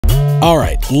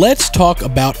Alright, let's talk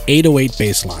about 808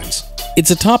 bass lines. It's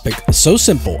a topic so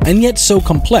simple and yet so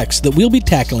complex that we'll be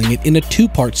tackling it in a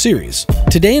two-part series.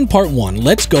 Today in part 1,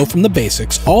 let's go from the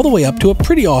basics all the way up to a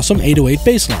pretty awesome 808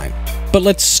 bass line. But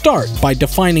let's start by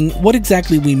defining what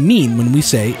exactly we mean when we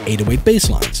say 808 bass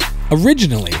lines.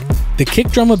 Originally, the kick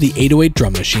drum of the 808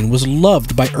 drum machine was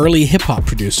loved by early hip-hop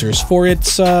producers for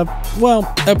its,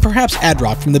 perhaps Ad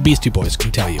Rock from the Beastie Boys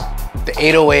can tell you. The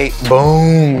 808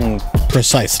 boom.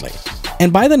 Precisely.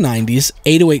 And by the 90s,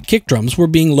 808 kick drums were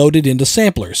being loaded into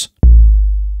samplers,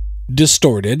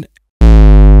 distorted,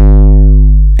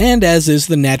 and as is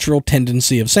the natural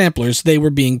tendency of samplers, they were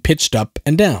being pitched up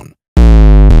and down.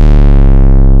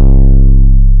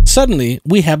 Suddenly,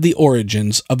 we have the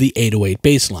origins of the 808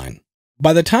 bass line.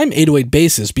 By the time 808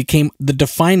 basses became the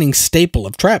defining staple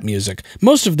of trap music,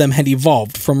 most of them had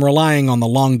evolved from relying on the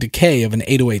long decay of an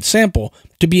 808 sample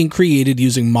to being created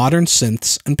using modern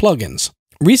synths and plugins.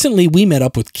 Recently, we met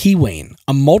up with Key Wayne,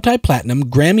 a multi-platinum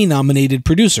Grammy-nominated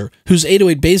producer whose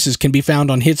 808 basses can be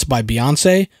found on hits by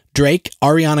Beyoncé, Drake,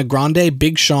 Ariana Grande,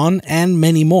 Big Sean, and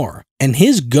many more. And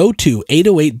his go-to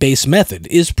 808 bass method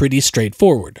is pretty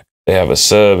straightforward. They have a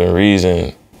sub and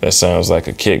reason that sounds like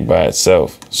a kick by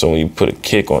itself. So when you put a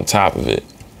kick on top of it,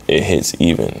 it hits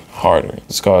even harder.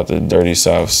 It's called the Dirty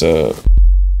South sub.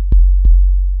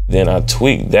 Then I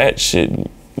tweak that shit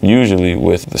usually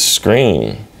with the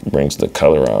scream, brings the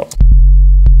color out.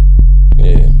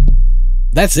 Yeah.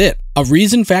 That's it. A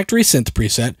Reason Factory synth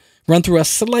preset run through a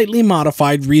slightly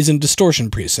modified Reason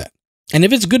distortion preset. And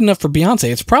if it's good enough for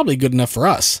Beyoncé, it's probably good enough for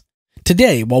us.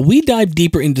 Today, while we dive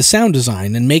deeper into sound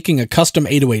design and making a custom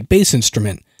 808 bass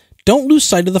instrument, don't lose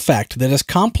sight of the fact that as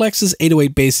complex as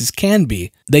 808 basses can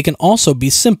be, they can also be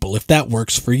simple if that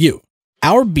works for you.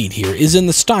 Our beat here is in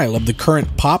the style of the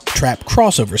current pop-trap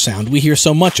crossover sound we hear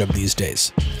so much of these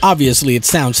days. Obviously, it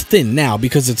sounds thin now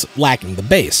because it's lacking the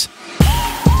bass.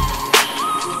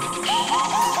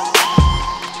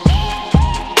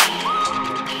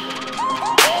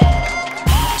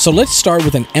 So let's start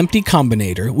with an empty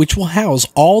combinator which will house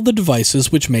all the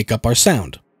devices which make up our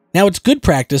sound. Now it's good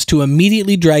practice to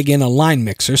immediately drag in a line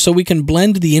mixer so we can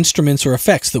blend the instruments or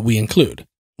effects that we include.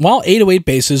 While 808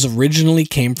 basses originally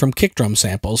came from kick drum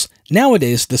samples,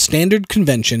 nowadays the standard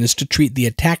convention is to treat the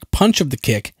attack punch of the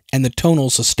kick and the tonal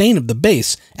sustain of the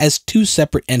bass as two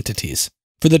separate entities.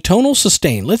 For the tonal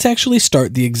sustain, let's actually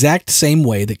start the exact same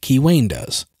way that Key Wayne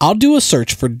does. I'll do a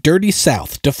search for Dirty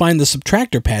South to find the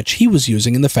subtractor patch he was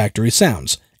using in the factory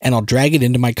sounds, and I'll drag it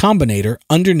into my combinator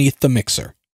underneath the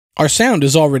mixer. Our sound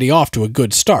is already off to a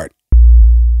good start.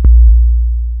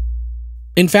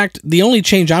 In fact, the only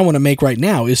change I want to make right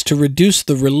now is to reduce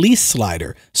the release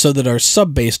slider so that our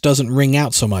sub bass doesn't ring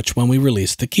out so much when we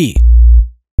release the key.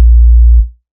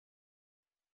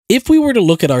 If we were to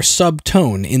look at our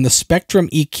subtone in the Spectrum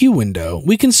EQ window,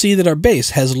 we can see that our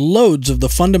bass has loads of the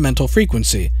fundamental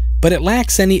frequency, but it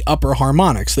lacks any upper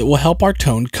harmonics that will help our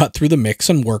tone cut through the mix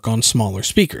and work on smaller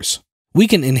speakers. We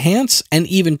can enhance and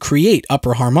even create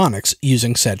upper harmonics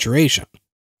using saturation.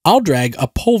 I'll drag a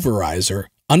pulverizer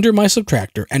under my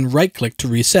subtractor and right-click to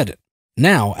reset it.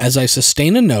 Now, as I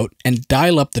sustain a note and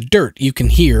dial up the dirt, you can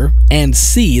hear and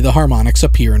see the harmonics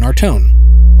appear in our tone.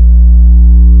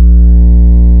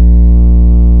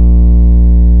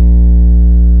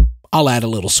 I'll add a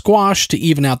little squash to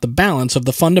even out the balance of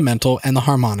the fundamental and the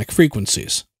harmonic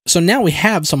frequencies. So now we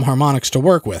have some harmonics to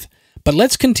work with, but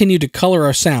let's continue to color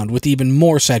our sound with even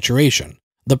more saturation.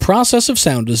 The process of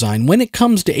sound design when it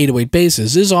comes to 808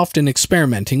 basses is often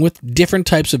experimenting with different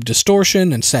types of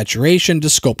distortion and saturation to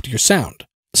sculpt your sound.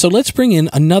 So let's bring in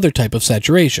another type of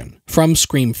saturation, from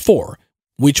Scream 4,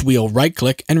 which we'll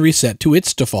right-click and reset to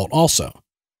its default also.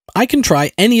 I can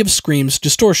try any of Scream's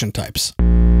distortion types.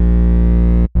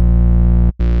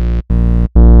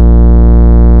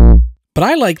 But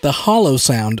I like the hollow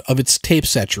sound of its tape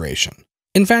saturation.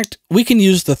 In fact, we can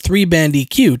use the 3-band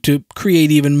EQ to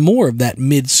create even more of that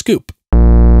mid-scoop.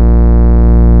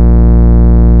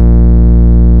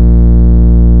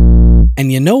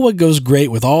 And you know what goes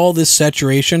great with all this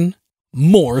saturation?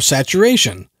 More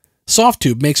saturation!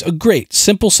 Softtube makes a great,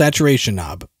 simple saturation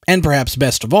knob, and perhaps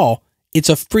best of all, it's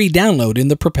a free download in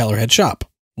the Propellerhead shop.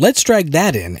 Let's drag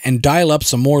that in and dial up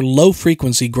some more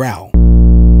low-frequency growl.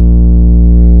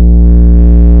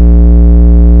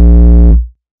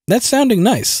 That's sounding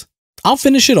nice. I'll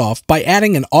finish it off by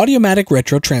adding an Audiomatic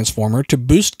Retro Transformer to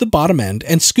boost the bottom end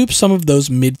and scoop some of those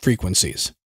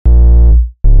mid-frequencies.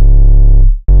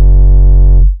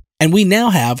 And we now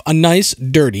have a nice,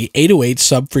 dirty 808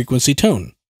 sub-frequency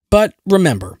tone. But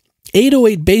remember,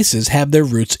 808 basses have their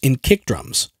roots in kick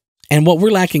drums, and what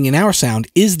we're lacking in our sound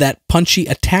is that punchy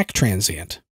attack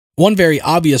transient. One very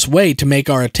obvious way to make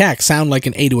our attack sound like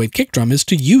an 808 kick drum is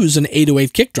to use an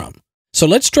 808 kick drum. So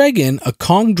let's drag in a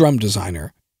Kong drum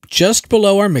designer just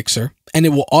below our mixer, and it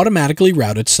will automatically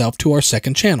route itself to our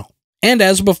second channel. And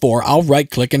as before, I'll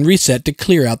right-click and reset to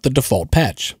clear out the default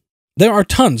patch. There are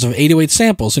tons of 808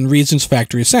 samples in Reason's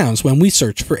Factory Sounds when we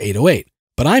search for 808,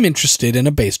 but I'm interested in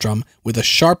a bass drum with a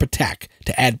sharp attack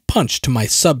to add punch to my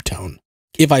subtone.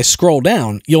 If I scroll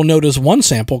down, you'll notice one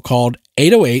sample called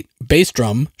 808 bass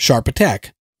drum sharp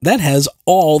attack. That has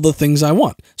all the things I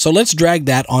want, so let's drag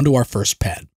that onto our first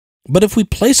pad. But if we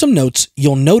play some notes,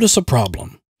 you'll notice a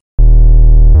problem.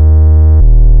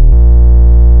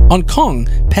 On Kong,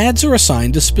 pads are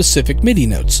assigned to specific MIDI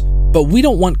notes, but we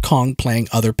don't want Kong playing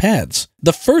other pads.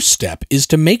 The first step is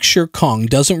to make sure Kong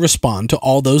doesn't respond to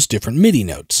all those different MIDI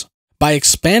notes. By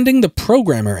expanding the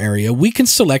programmer area, we can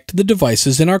select the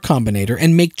devices in our combinator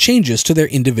and make changes to their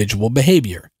individual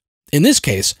behavior. In this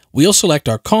case, we'll select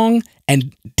our Kong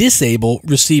and disable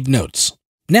receive notes.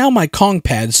 Now my Kong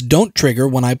pads don't trigger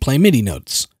when I play MIDI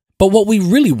notes. But what we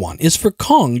really want is for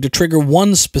Kong to trigger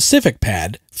one specific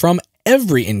pad from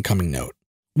every incoming note.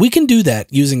 We can do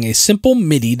that using a simple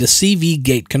MIDI to CV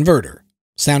gate converter.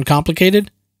 Sound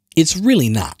complicated? It's really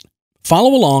not. Follow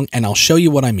along and I'll show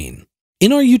you what I mean.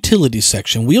 In our utilities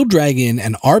section, we'll drag in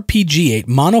an RPG8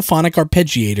 monophonic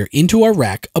arpeggiator into our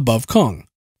rack above Kong.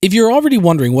 If you're already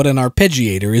wondering what an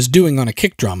arpeggiator is doing on a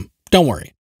kick drum, don't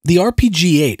worry. The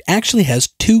RPG8 actually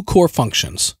has two core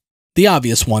functions. The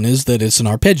obvious one is that it's an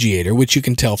arpeggiator, which you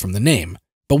can tell from the name,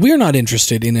 but we're not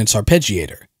interested in its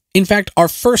arpeggiator. In fact, our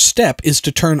first step is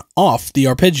to turn off the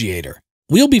arpeggiator.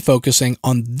 We'll be focusing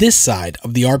on this side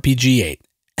of the RPG8,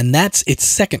 and that's its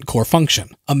second core function,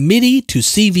 a MIDI to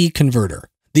CV converter.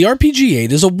 The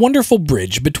RPG8 is a wonderful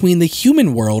bridge between the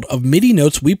human world of MIDI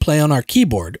notes we play on our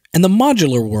keyboard and the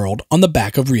modular world on the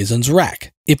back of Reason's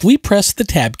rack. If we press the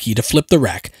tab key to flip the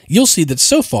rack, you'll see that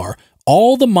so far,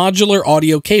 all the modular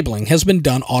audio cabling has been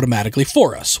done automatically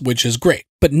for us, which is great.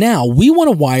 But now we want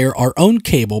to wire our own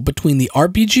cable between the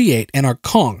RPG8 and our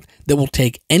Kong that will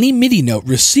take any MIDI note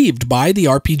received by the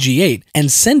RPG8 and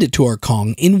send it to our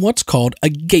Kong in what's called a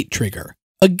gate trigger.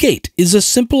 A gate is a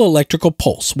simple electrical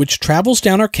pulse which travels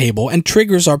down our cable and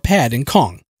triggers our pad in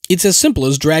Kong. It's as simple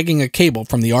as dragging a cable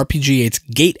from the RPG8's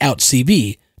gate out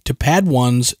CV to pad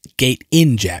 1's gate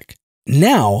in jack.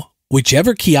 Now,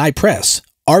 whichever key I press,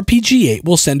 RPG8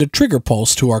 will send a trigger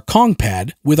pulse to our Kong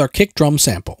pad with our kick drum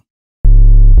sample.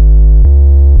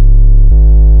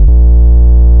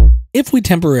 If we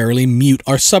temporarily mute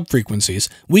our subfrequencies,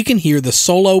 we can hear the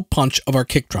solo punch of our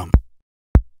kick drum.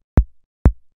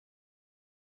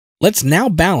 Let's now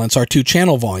balance our two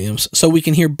channel volumes so we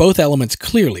can hear both elements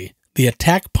clearly, the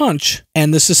attack punch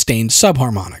and the sustained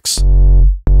subharmonics.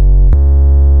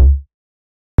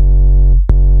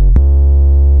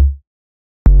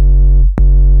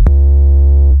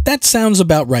 That sounds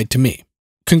about right to me.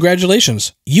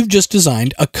 Congratulations, you've just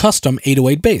designed a custom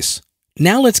 808 bass.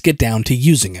 Now let's get down to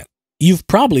using it. You've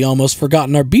probably almost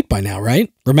forgotten our beat by now,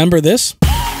 right? Remember this?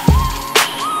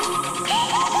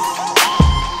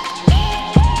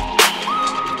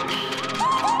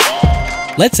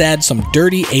 Let's add some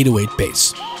dirty 808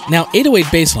 bass. Now,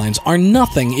 808 bass lines are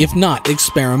nothing if not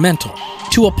experimental.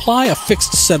 To apply a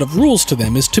fixed set of rules to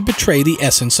them is to betray the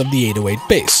essence of the 808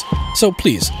 bass. So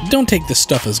please, don't take this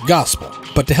stuff as gospel.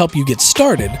 But to help you get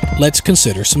started, let's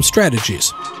consider some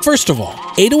strategies. First of all,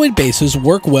 808 basses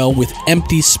work well with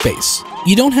empty space.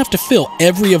 You don't have to fill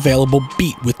every available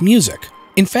beat with music.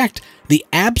 In fact, the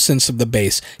absence of the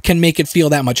bass can make it feel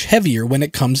that much heavier when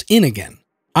it comes in again.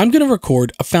 I'm going to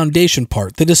record a foundation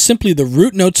part that is simply the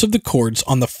root notes of the chords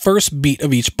on the first beat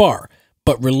of each bar,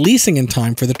 but releasing in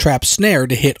time for the trap snare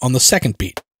to hit on the second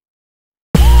beat.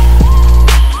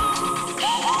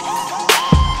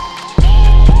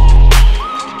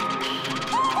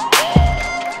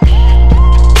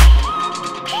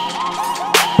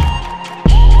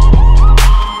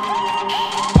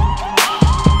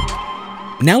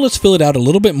 Now let's fill it out a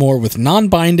little bit more with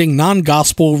non-binding,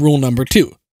 non-gospel rule number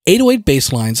 2. 808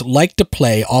 bass lines like to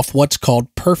play off what's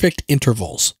called perfect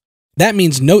intervals. That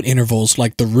means note intervals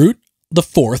like the root, the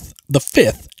fourth, the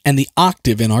fifth, and the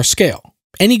octave in our scale.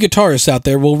 Any guitarists out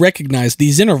there will recognize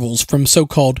these intervals from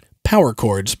so-called power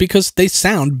chords because they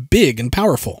sound big and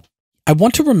powerful. I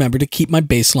want to remember to keep my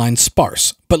bass line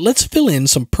sparse, but let's fill in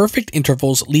some perfect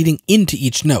intervals leading into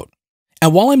each note.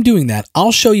 And while I'm doing that,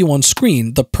 I'll show you on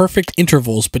screen the perfect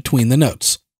intervals between the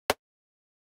notes.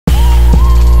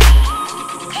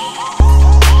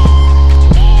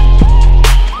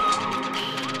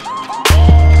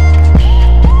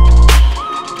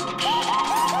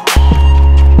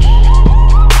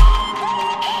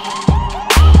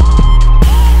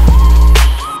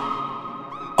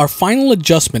 Our final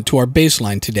adjustment to our bass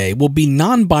line today will be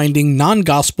non-binding,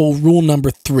 non-gospel rule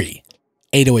number 3.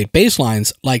 808 bass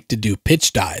lines like to do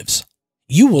pitch dives.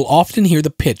 You will often hear the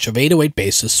pitch of 808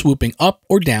 basses swooping up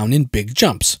or down in big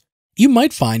jumps. You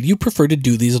might find you prefer to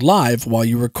do these live while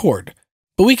you record,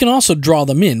 but we can also draw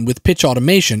them in with pitch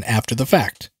automation after the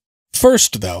fact.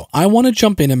 First, though, I want to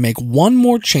jump in and make one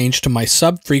more change to my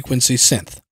sub-frequency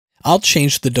synth. I'll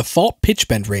change the default pitch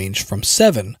bend range from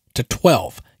 7 to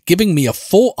 12, giving me a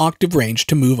full octave range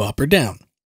to move up or down.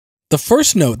 The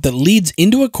first note that leads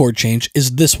into a chord change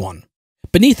is this one.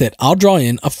 Beneath it, I'll draw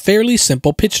in a fairly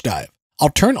simple pitch dive. I'll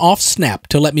turn off snap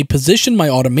to let me position my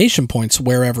automation points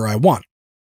wherever I want.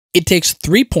 It takes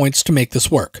 3 points to make this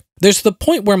work. There's the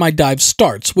point where my dive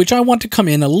starts, which I want to come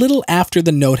in a little after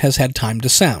the note has had time to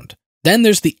sound. Then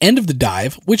there's the end of the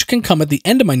dive, which can come at the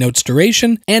end of my note's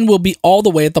duration and will be all the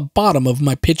way at the bottom of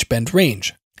my pitch bend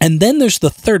range. And then there's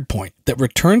the third point that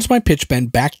returns my pitch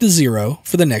bend back to 0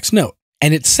 for the next note.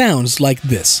 And it sounds like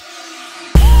this.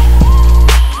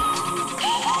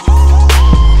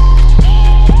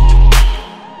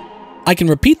 I can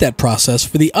repeat that process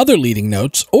for the other leading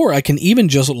notes, or I can even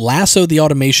just lasso the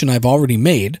automation I've already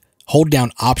made, hold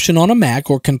down Option on a Mac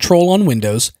or Control on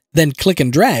Windows, then click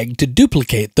and drag to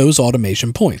duplicate those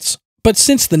automation points. But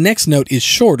since the next note is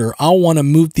shorter, I'll want to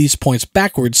move these points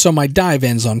backwards so my dive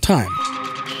ends on time.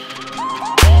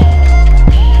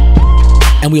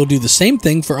 And we'll do the same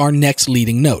thing for our next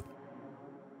leading note.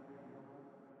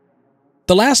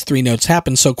 The last 3 notes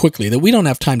happen so quickly that we don't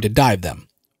have time to dive them.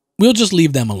 We'll just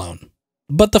leave them alone.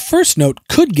 But the first note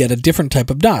could get a different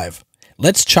type of dive.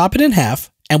 Let's chop it in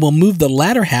half, and we'll move the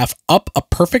latter half up a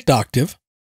perfect octave,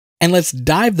 and let's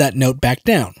dive that note back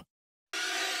down.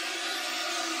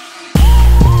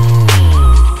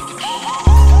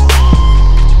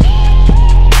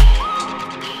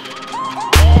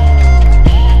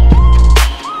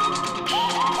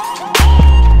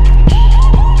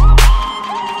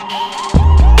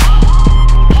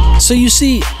 So you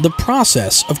see, the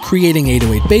process of creating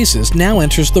 808 basses now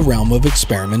enters the realm of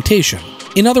experimentation.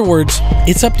 In other words,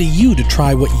 it's up to you to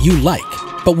try what you like.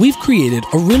 But we've created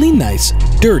a really nice,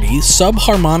 dirty,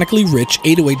 sub-harmonically rich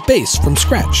 808 bass from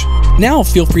scratch. Now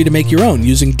feel free to make your own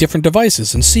using different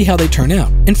devices and see how they turn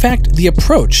out. In fact, the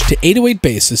approach to 808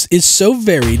 basses is so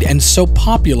varied and so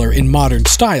popular in modern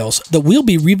styles that we'll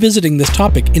be revisiting this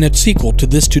topic in a sequel to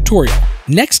this tutorial.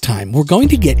 Next time, we're going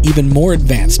to get even more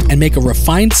advanced and make a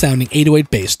refined sounding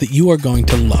 808 bass that you are going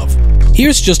to love.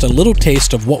 Here's just a little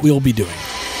taste of what we'll be doing.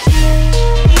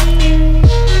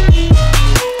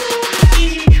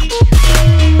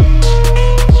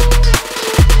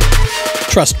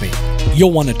 Trust me,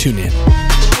 you'll want to tune in.